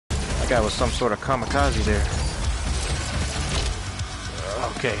guy was some sort of kamikaze there.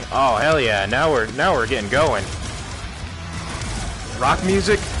 Okay. Oh hell yeah! Now we're getting going. Rock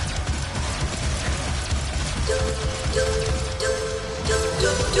music.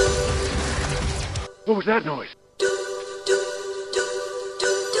 What was that noise?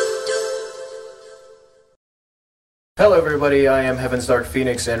 Hello everybody, I am Heaven's Dark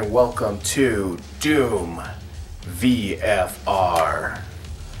Phoenix and welcome to Doom VFR.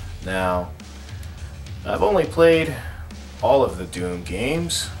 Now, I've only played all of the Doom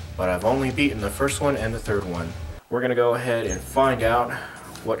games, but I've only beaten the first one and the third one. We're gonna go ahead and find out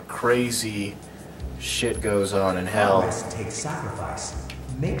what crazy shit goes on in hell. Progress takes sacrifice.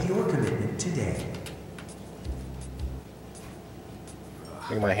 Make your commitment today.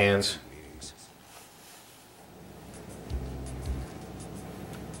 Look at my hands.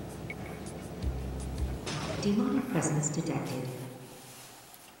 Demonic presence detected.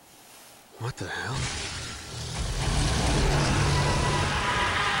 What the hell?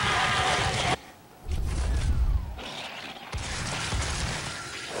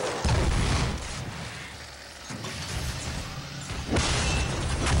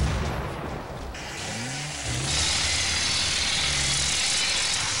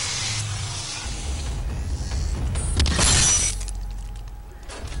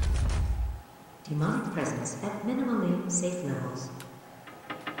 Demonic presence at minimally safe levels.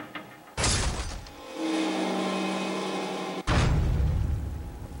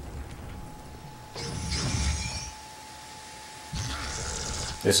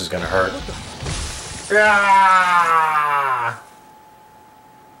 This is gonna hurt. Ah!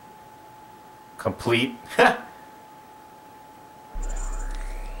 Complete.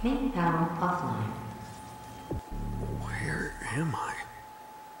 Main power offline. Where am I?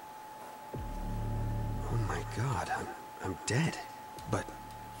 Oh my god, I'm dead. But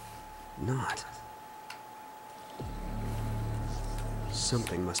not.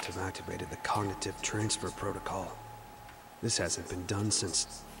 Something must have activated the cognitive transfer protocol. This hasn't been done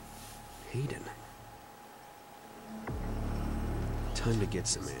since Hayden. Time to get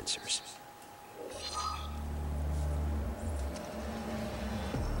some answers.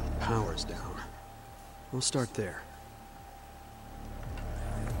 Power's down. We'll start there.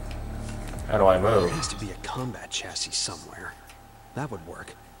 How do I There move? has to be a combat chassis somewhere. That would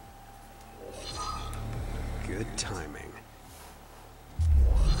work. Good timing.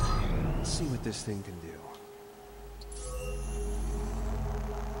 Let's see what this thing can do.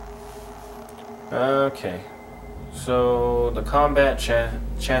 Okay. So the combat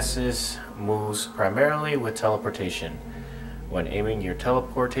chassis moves primarily with teleportation. When aiming your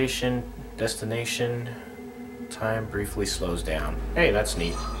teleportation destination, time briefly slows down. Hey, that's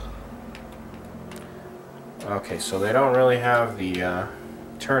neat. Okay, so they don't really have the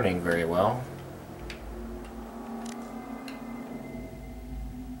turning very well.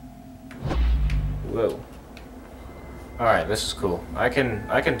 Whoa. Alright, this is cool. I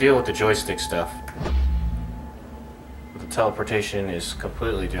can deal with the joystick stuff. But the teleportation is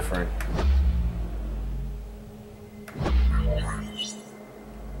completely different.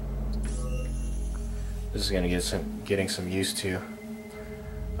 This is gonna getting some used to.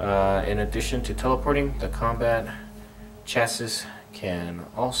 In addition to teleporting, the combat chassis can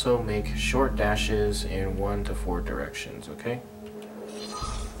also make short dashes in 1 to 4 directions, okay?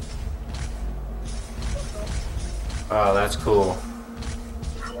 Oh, that's cool.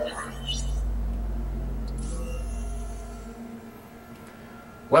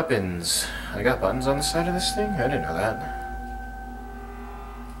 Weapons. I got buttons on the side of this thing? I didn't know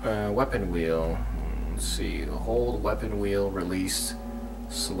that. Weapon wheel. Let's see. Hold weapon wheel, release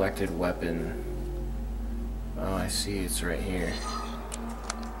selected weapon. Oh, I see. It's right here.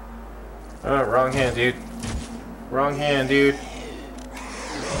 Oh, wrong hand, dude. Wrong hand, dude.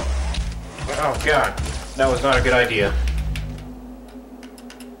 Oh, God. That was not a good idea.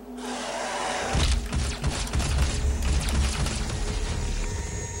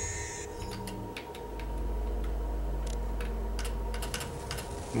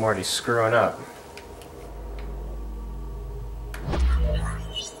 I'm already screwing up.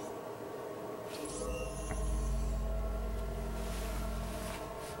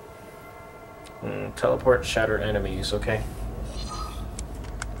 Teleport, shatter enemies, okay.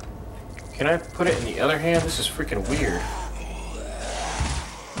 Can I put it in the other hand? This is freaking weird.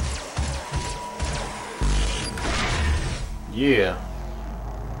 Yeah.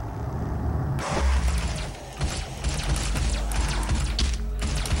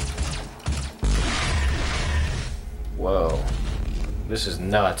 Whoa. This is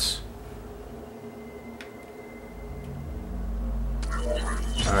nuts.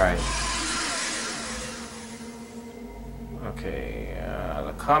 Alright.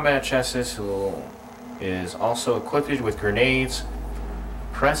 combat chassis is also equipped with grenades.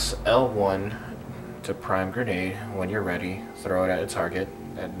 Press L1 to prime grenade. When you're ready, throw it at a target.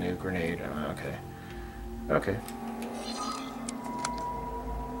 That new grenade. Okay. Okay.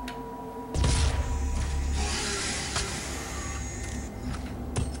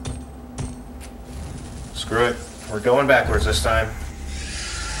 Screw it. We're going backwards this time.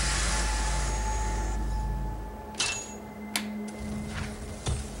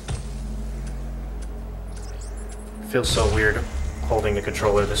 Feels so weird holding the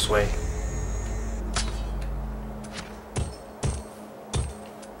controller this way.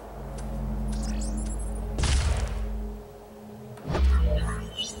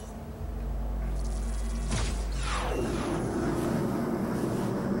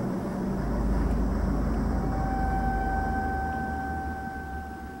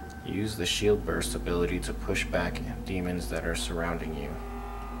 Use the shield burst ability to push back demons that are surrounding you.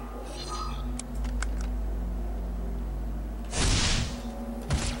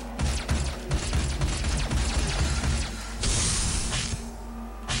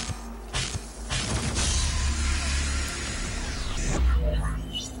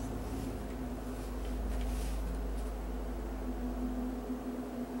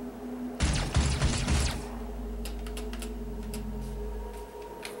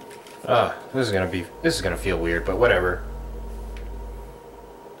 This is gonna feel weird, but whatever.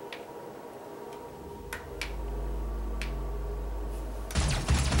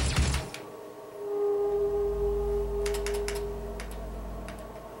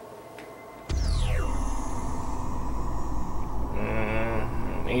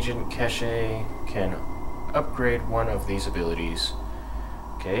 Agent Cache can upgrade one of these abilities.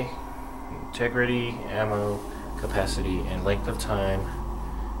 Okay. Integrity, ammo, capacity, and length of time.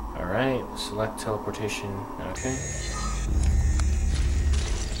 Alright, select teleportation. Okay.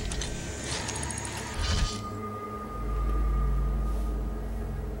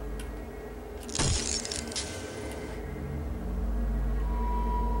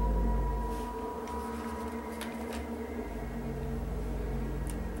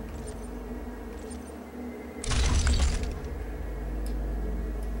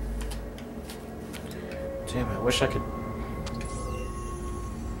 Damn, I wish I could.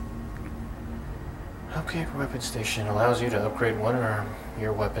 Upgrade weapon station allows you to upgrade one of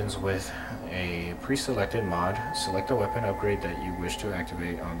your weapons with a pre-selected mod. Select the weapon upgrade that you wish to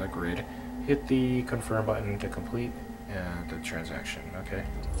activate on the grid. Hit the confirm button to complete the transaction. Okay,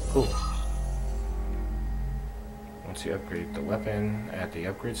 cool. Once you upgrade the weapon at the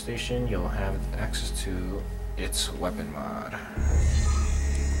upgrade station, you'll have access to its weapon mod.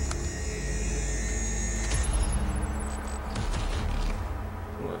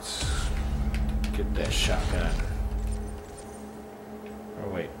 Let's get that shotgun. Oh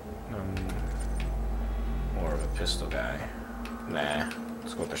wait, more of a pistol guy. Nah,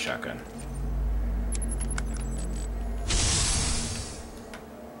 let's go with the shotgun.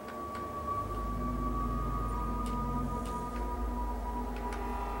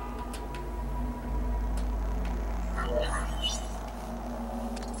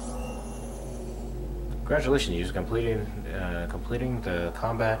 Congratulations, you completing the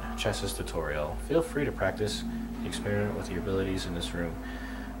combat chassis tutorial. Feel free to practice the experiment with your abilities in this room.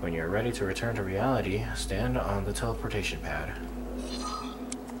 When you're ready to return to reality, stand on the teleportation pad.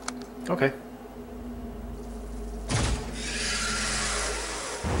 Okay.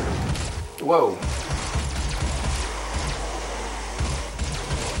 Whoa.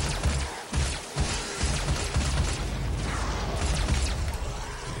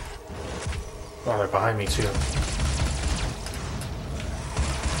 Oh, they're behind me too.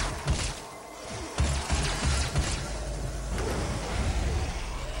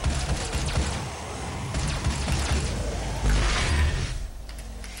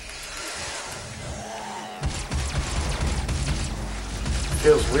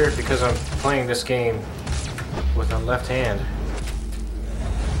 Feels weird because I'm playing this game with a left hand.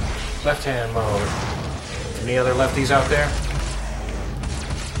 Left hand mode. Any other lefties out there?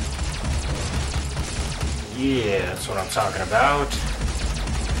 Yeah, that's what I'm talking about.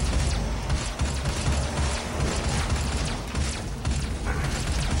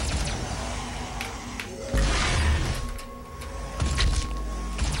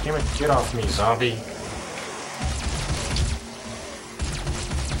 Damn it, get off me, zombie.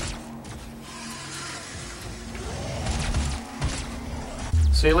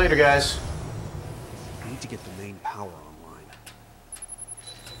 See you later, guys. I need to get the main power online.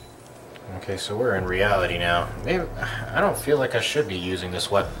 Okay, so we're in reality now. Maybe I don't feel like I should be using this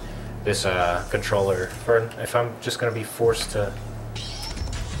controller for if I'm just gonna be forced to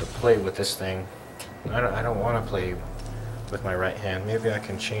play with this thing. I don't want to play with my right hand. Maybe I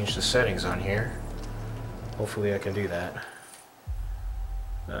can change the settings on here. Hopefully I can do that.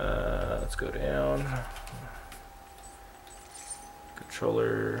 Let's go down.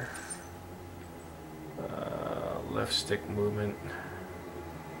 Controller. Left stick movement.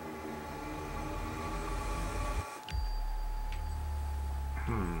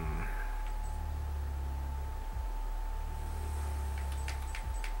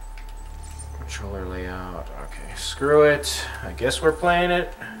 Controller layout. Okay, screw it. I guess we're playing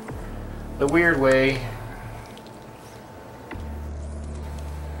it the weird way.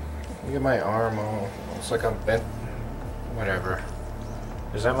 Look at my arm. Oh, looks like I'm bent. Whatever.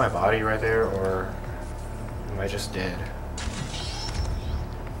 Is that my body right there, or am I just dead?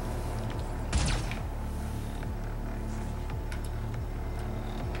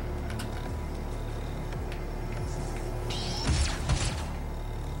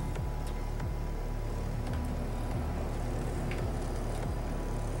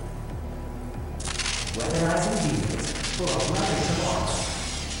 Weaponizing units for a weapons launch.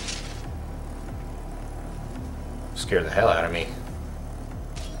 Scared the hell out of me.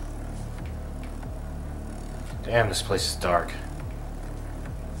 Damn, this place is dark.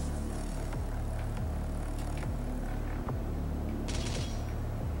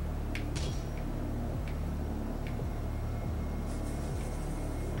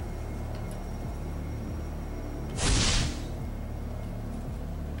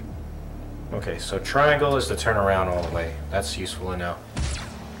 Okay, so triangle is to turn around all the way. That's useful to know.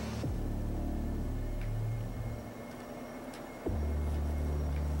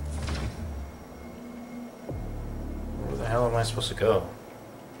 Where the hell am I supposed to go?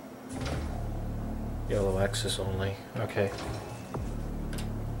 Yellow axis only. Okay.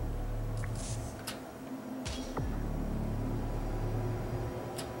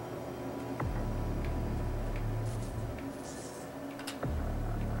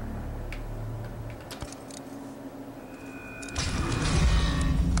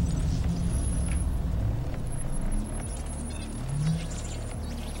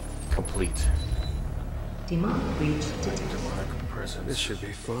 Complete. Demonic breach detected. Demonic presence. This should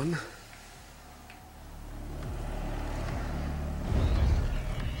be fun.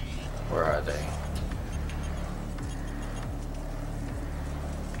 Where are they?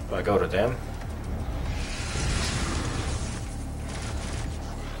 Do I go to them?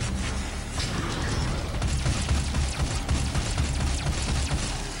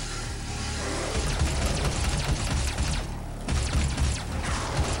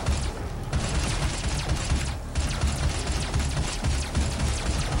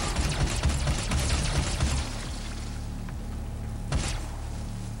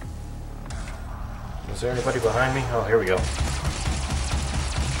 Is there anybody behind me? Oh, here we go.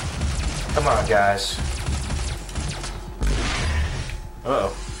 Come on, guys.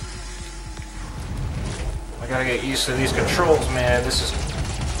 Uh-oh. I gotta get used to these controls, man. This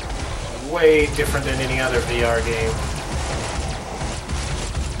is way different than any other VR game.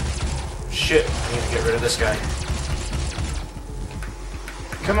 Shit, I need to get rid of this guy.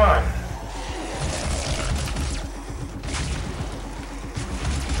 Come on.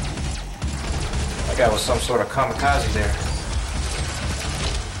 That guy was some sort of kamikaze there.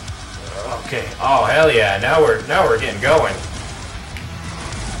 Okay. Oh hell yeah! Now we're getting going.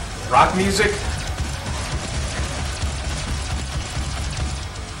 Rock music.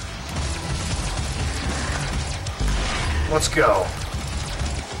 Let's go.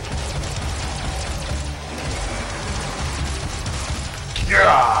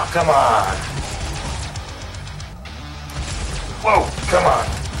 Yeah, come on. Whoa, come on.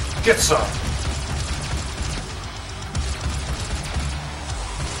 Get some.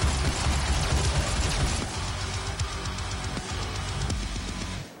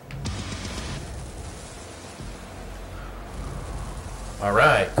 All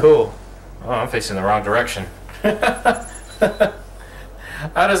right, cool. Oh, I'm facing the wrong direction. How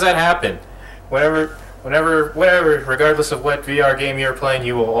does that happen? Whatever, regardless of what VR game you're playing,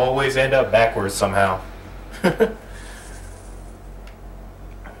 you will always end up backwards somehow.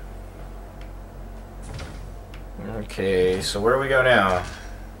 Okay, so where do we go now?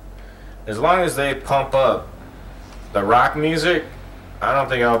 As long as they pump up the rock music, I don't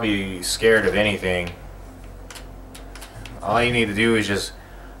think I'll be scared of anything. All you need to do is just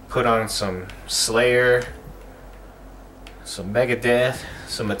put on some Slayer, some Megadeth,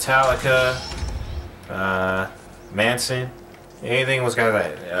 some Metallica, Manson, anything was got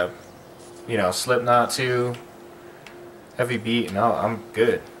that, you know, Slipknot too, heavy beat, and I'm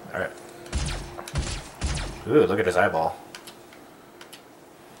good. All right. Ooh, look at his eyeball.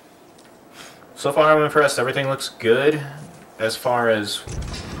 So far I'm impressed. Everything looks good as far as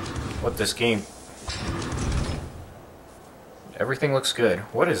what this game... Everything looks good.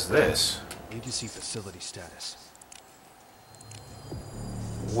 What is this? Need to see facility status.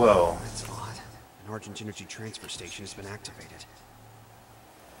 Whoa. That's odd. An Argent energy transfer station has been activated.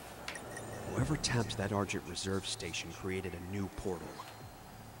 Whoever tapped that Argent reserve station created a new portal.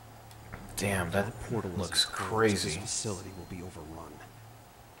 Damn, that portal looks closed, crazy. this facility will be overrun.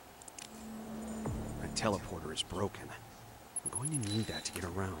 That teleporter is broken. I'm going to need that to get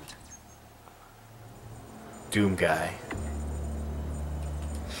around. Doom guy.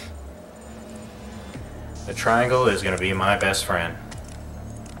 The triangle is going to be my best friend.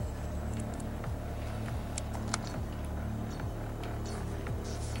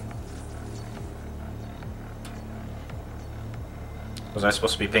 Was I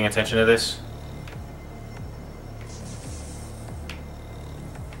supposed to be paying attention to this?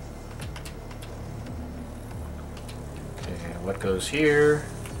 Okay, what goes here?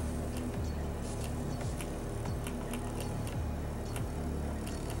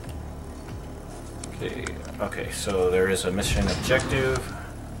 Okay, so there is a mission objective.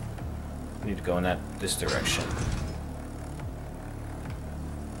 I need to go in this direction.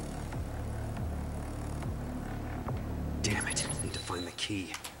 Damn it, I need to find the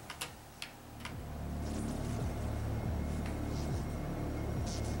key.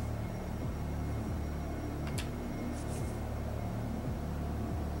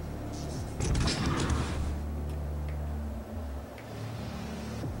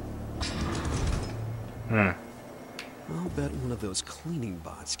 I'll bet one of those cleaning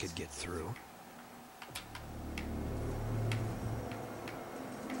bots could get through.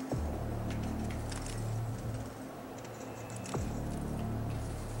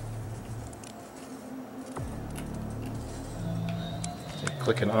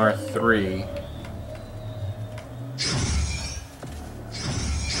 Clicking R3.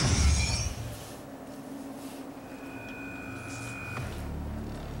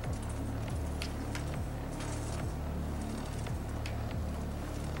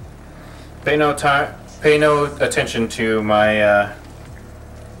 Pay no attention to my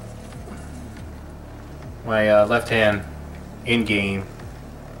left hand in game.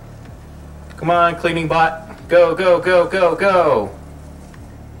 Come on, cleaning bot, go, go, go, go, go!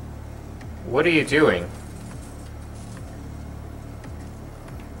 What are you doing?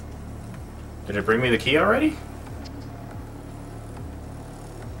 Did it bring me the key already?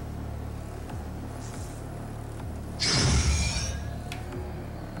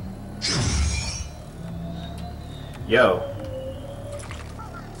 Yo.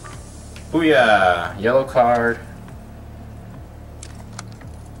 Booyah! Yellow card.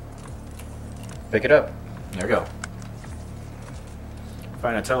 Pick it up. There we go.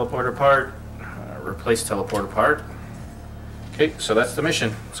 Find a teleporter part. Replace teleporter part. Okay, so that's the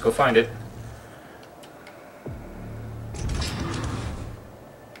mission. Let's go find it.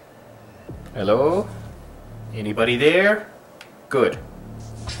 Hello? Anybody there? Good.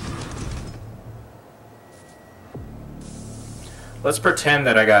 Let's pretend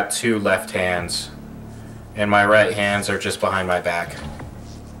that I got two left hands and my right hands are just behind my back.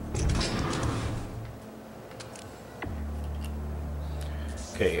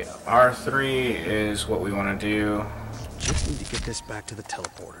 Okay, R3 is what we want to do. Just need to get this back to the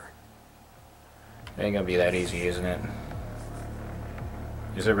teleporter. Ain't gonna be that easy, isn't it?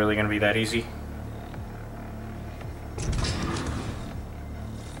 Is it really gonna be that easy?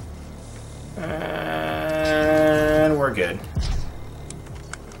 And we're good.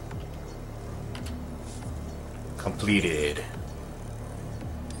 Completed.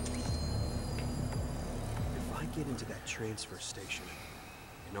 If I get into that transfer station,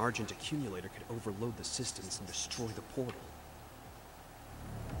 an Argent accumulator could overload the systems and destroy the portal.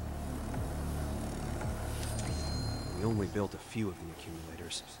 We only built a few of the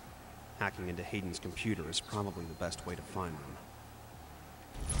accumulators. Hacking into Hayden's computer is probably the best way to find them.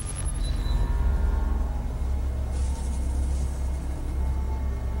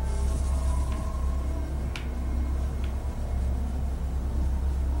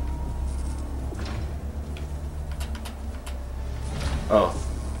 Oh.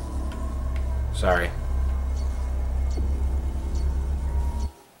 Sorry.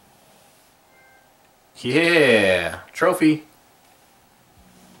 Yeah! Trophy!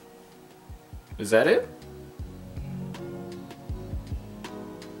 Is that it?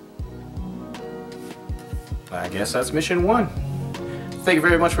 I guess that's mission 1. Thank you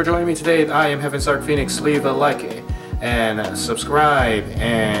very much for joining me today. I am Heaven's Dark Phoenix. Leave a like and subscribe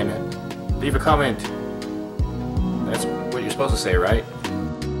and leave a comment. That's what you're supposed to say, right?